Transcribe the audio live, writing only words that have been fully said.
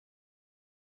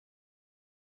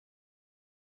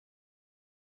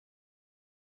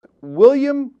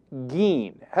William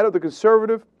Geen, head of the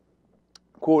conservative,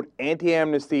 quote,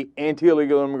 anti-amnesty,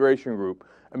 anti-illegal immigration group,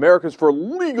 Americans for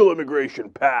Legal Immigration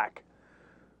PAC,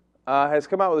 has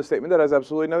come out with a statement that has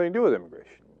absolutely nothing to do with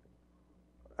immigration.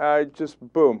 Just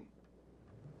boom.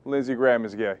 Lindsey Graham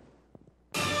is gay.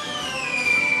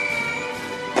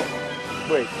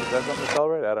 Wait, is that something to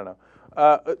celebrate? I don't know.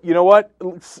 You know what?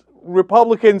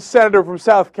 Republican senator from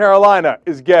South Carolina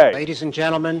is gay. Ladies and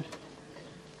gentlemen,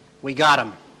 we got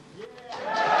him.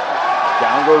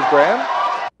 Down goes Graham?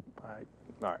 All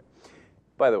right.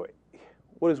 By the way,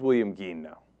 what does William Geen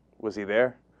know? Was he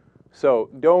there? So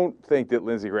don't think that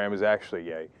Lindsey Graham is actually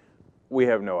gay. We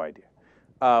have no idea.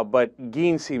 But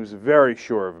Geen seems very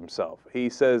sure of himself. He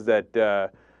says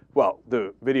that, well,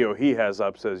 the video he has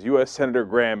up says U.S. Senator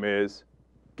Graham is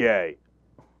gay.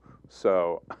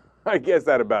 So I guess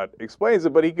that about explains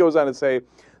it. But he goes on to say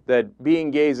that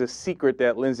being gay is a secret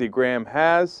that Lindsey Graham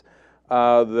has.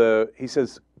 He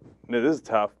says, this is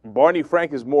tough, Barney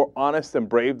Frank is more honest and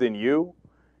brave than you.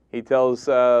 He tells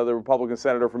the Republican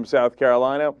senator from South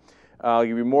Carolina. I'll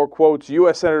give you more quotes.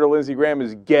 U.S. Senator Lindsey Graham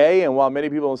is gay, and while many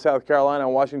people in South Carolina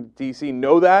and Washington, D.C.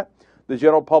 know that, the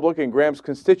general public and Graham's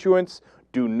constituents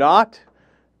do not,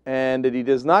 and that he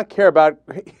does not care about,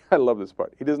 I love this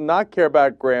part, he does not care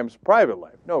about Graham's private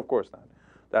life. No, of course not.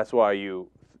 That's why you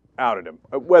outed him,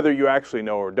 whether you actually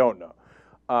know or don't know.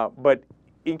 But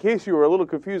in case you were a little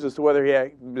confused as to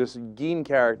whether this Geen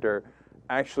character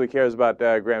actually cares about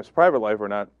Graham's private life or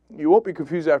not, you won't be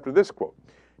confused after this quote.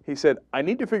 He said, I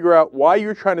need to figure out why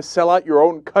you're trying to sell out your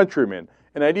own countrymen,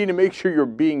 and I need to make sure you're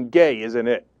being gay, isn't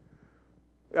it?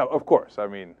 Yeah, of course. I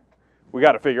mean, we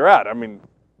got to figure out. I mean,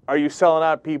 are you selling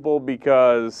out people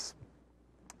because,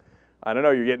 I don't know,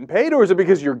 you're getting paid, or is it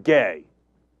because you're gay?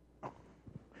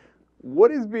 What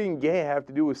does being gay have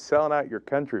to do with selling out your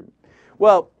countrymen?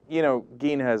 Well, you know,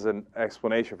 Geen has an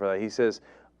explanation for that. He says,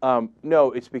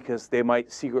 no, it's because they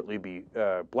might secretly be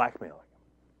blackmailing.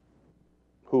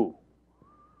 Who?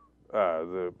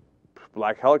 The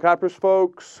Black Helicopters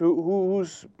folks?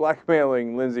 Who's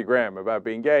blackmailing Lindsey Graham about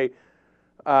being gay?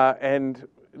 And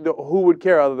who would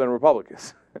care other than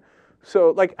Republicans?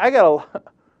 So, like, I got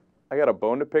a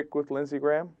bone to pick with Lindsey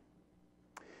Graham.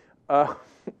 All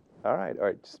right,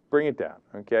 just bring it down,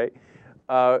 okay?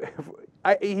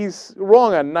 He's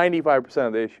wrong on 95%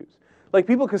 of the issues. Like,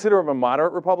 people consider him a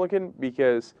moderate Republican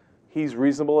because he's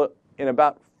reasonable in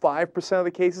about 5% of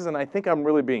the cases, and I think I'm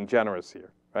really being generous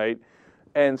here, right?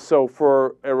 And so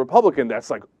for a Republican, that's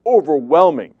like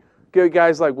overwhelming.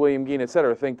 Guys like William Geen, et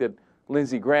cetera, think that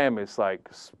Lindsey Graham is like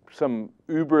some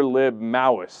uber-lib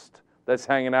Maoist that's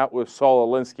hanging out with Saul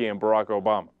Alinsky and Barack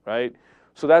Obama, right?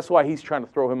 So that's why he's trying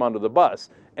to throw him under the bus.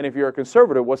 And if you're a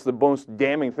conservative, what's the most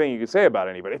damning thing you can say about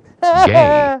anybody?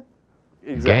 Gay.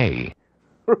 Exactly. Gay.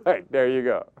 Right, there you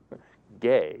go.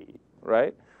 Gay,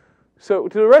 right? So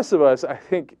to the rest of us, I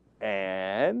think,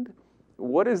 and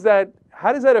what is that?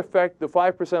 How does that affect the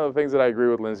 5% of the things that I agree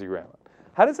with Lindsey Graham on?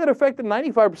 How does that affect the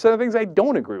 95% of things I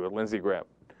don't agree with Lindsey Graham?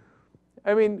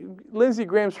 I mean, Lindsey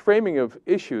Graham's framing of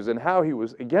issues and how he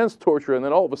was against torture, and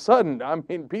then all of a sudden, I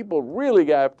mean, people really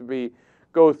have to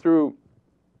go through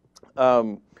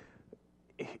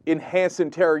enhanced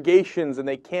interrogations, and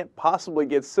they can't possibly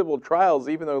get civil trials,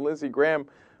 even though Lindsey Graham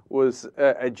was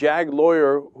a JAG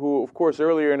lawyer who, of course,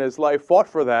 earlier in his life fought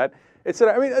for that.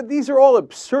 I mean, these are all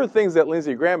absurd things that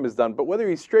Lindsey Graham has done, but whether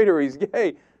he's straight or he's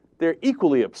gay, they're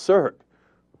equally absurd.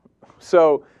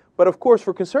 So, but of course,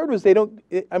 for conservatives, they don't,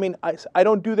 I mean, I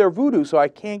don't do their voodoo, so I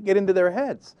can't get into their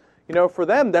heads. You know, for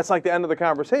them, that's like the end of the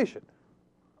conversation.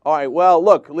 All right, well,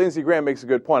 look, Lindsey Graham makes a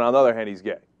good point. On the other hand, he's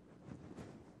gay.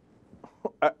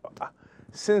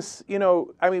 Since, you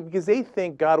know, I mean, because they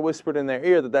think God whispered in their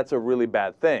ear that that's a really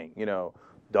bad thing. You know,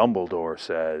 Dumbledore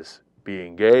says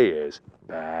being gay is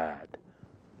bad.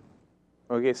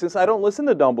 Okay, since I don't listen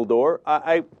to Dumbledore,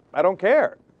 I don't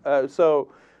care. So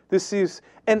this is,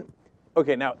 and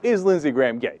okay, now, is Lindsey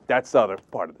Graham gay? That's the other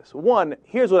part of this. One,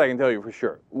 here's what I can tell you for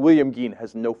sure. William Geen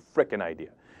has no frickin' idea.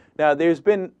 Now, there's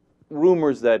been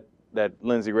rumors that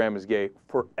Lindsey Graham is gay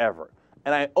forever,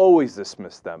 and I always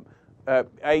dismiss them.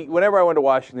 Whenever I went to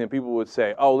Washington, people would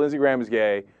say, oh, Lindsey Graham is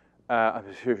gay, I'm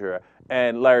sure,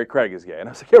 and Larry Craig is gay. And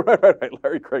I was like, yeah, right,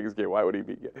 Larry Craig is gay. Why would he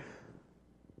be gay?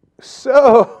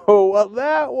 So, well,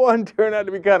 that one turned out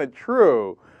to be kind of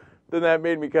true. Then that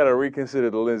made me kind of reconsider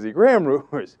the Lindsey Graham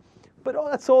rumors. But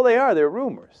that's all they are. They're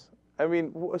rumors. I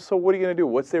mean, so what are you going to do?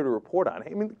 What's there to report on? I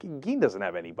mean, Geen doesn't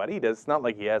have anybody. It's not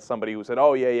like he has somebody who said,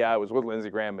 oh, yeah, I was with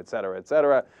Lindsey Graham, et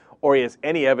cetera, or he has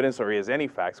any evidence or he has any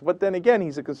facts. But then again,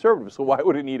 he's a conservative, so why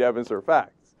would he need evidence or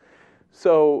facts?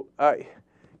 So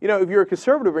you know, if you're a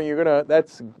conservative and you're going to,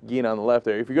 that's Geen on the left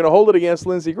there, if you're going to hold it against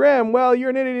Lindsey Graham, well,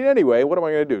 you're an idiot anyway. What am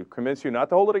I going to do? Convince you not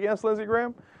to hold it against Lindsey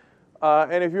Graham?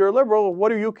 And if you're a liberal, what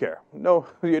do you care? No,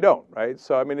 you don't, right?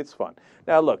 So, I mean, it's fun.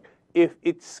 Now, look, if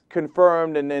it's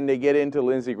confirmed and then they get into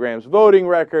Lindsey Graham's voting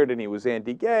record and he was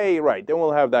anti-gay, right, then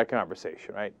we'll have that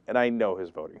conversation, right? And I know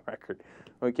his voting record,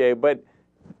 okay? But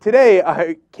today,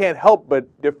 I can't help but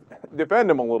defend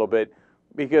him a little bit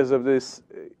because of this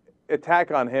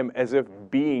attack on him as if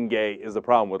being gay is the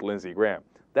problem with Lindsey Graham.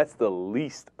 That's the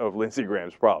least of Lindsey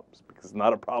Graham's problems because it's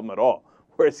not a problem at all,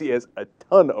 whereas he has a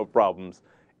ton of problems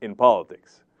in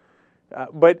politics.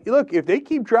 But look, if they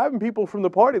keep driving people from the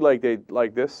party like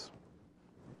this,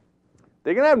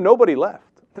 they're going to have nobody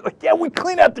left. They're like, yeah, we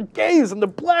cleaned out the gays and the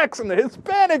blacks and the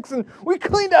Hispanics and we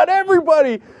cleaned out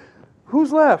everybody.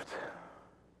 Who's left?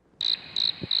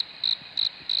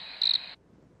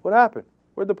 What happened?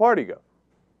 Where'd the party go?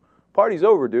 Party's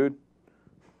over, dude.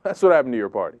 That's what happened to your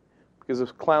party because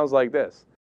of clowns like this.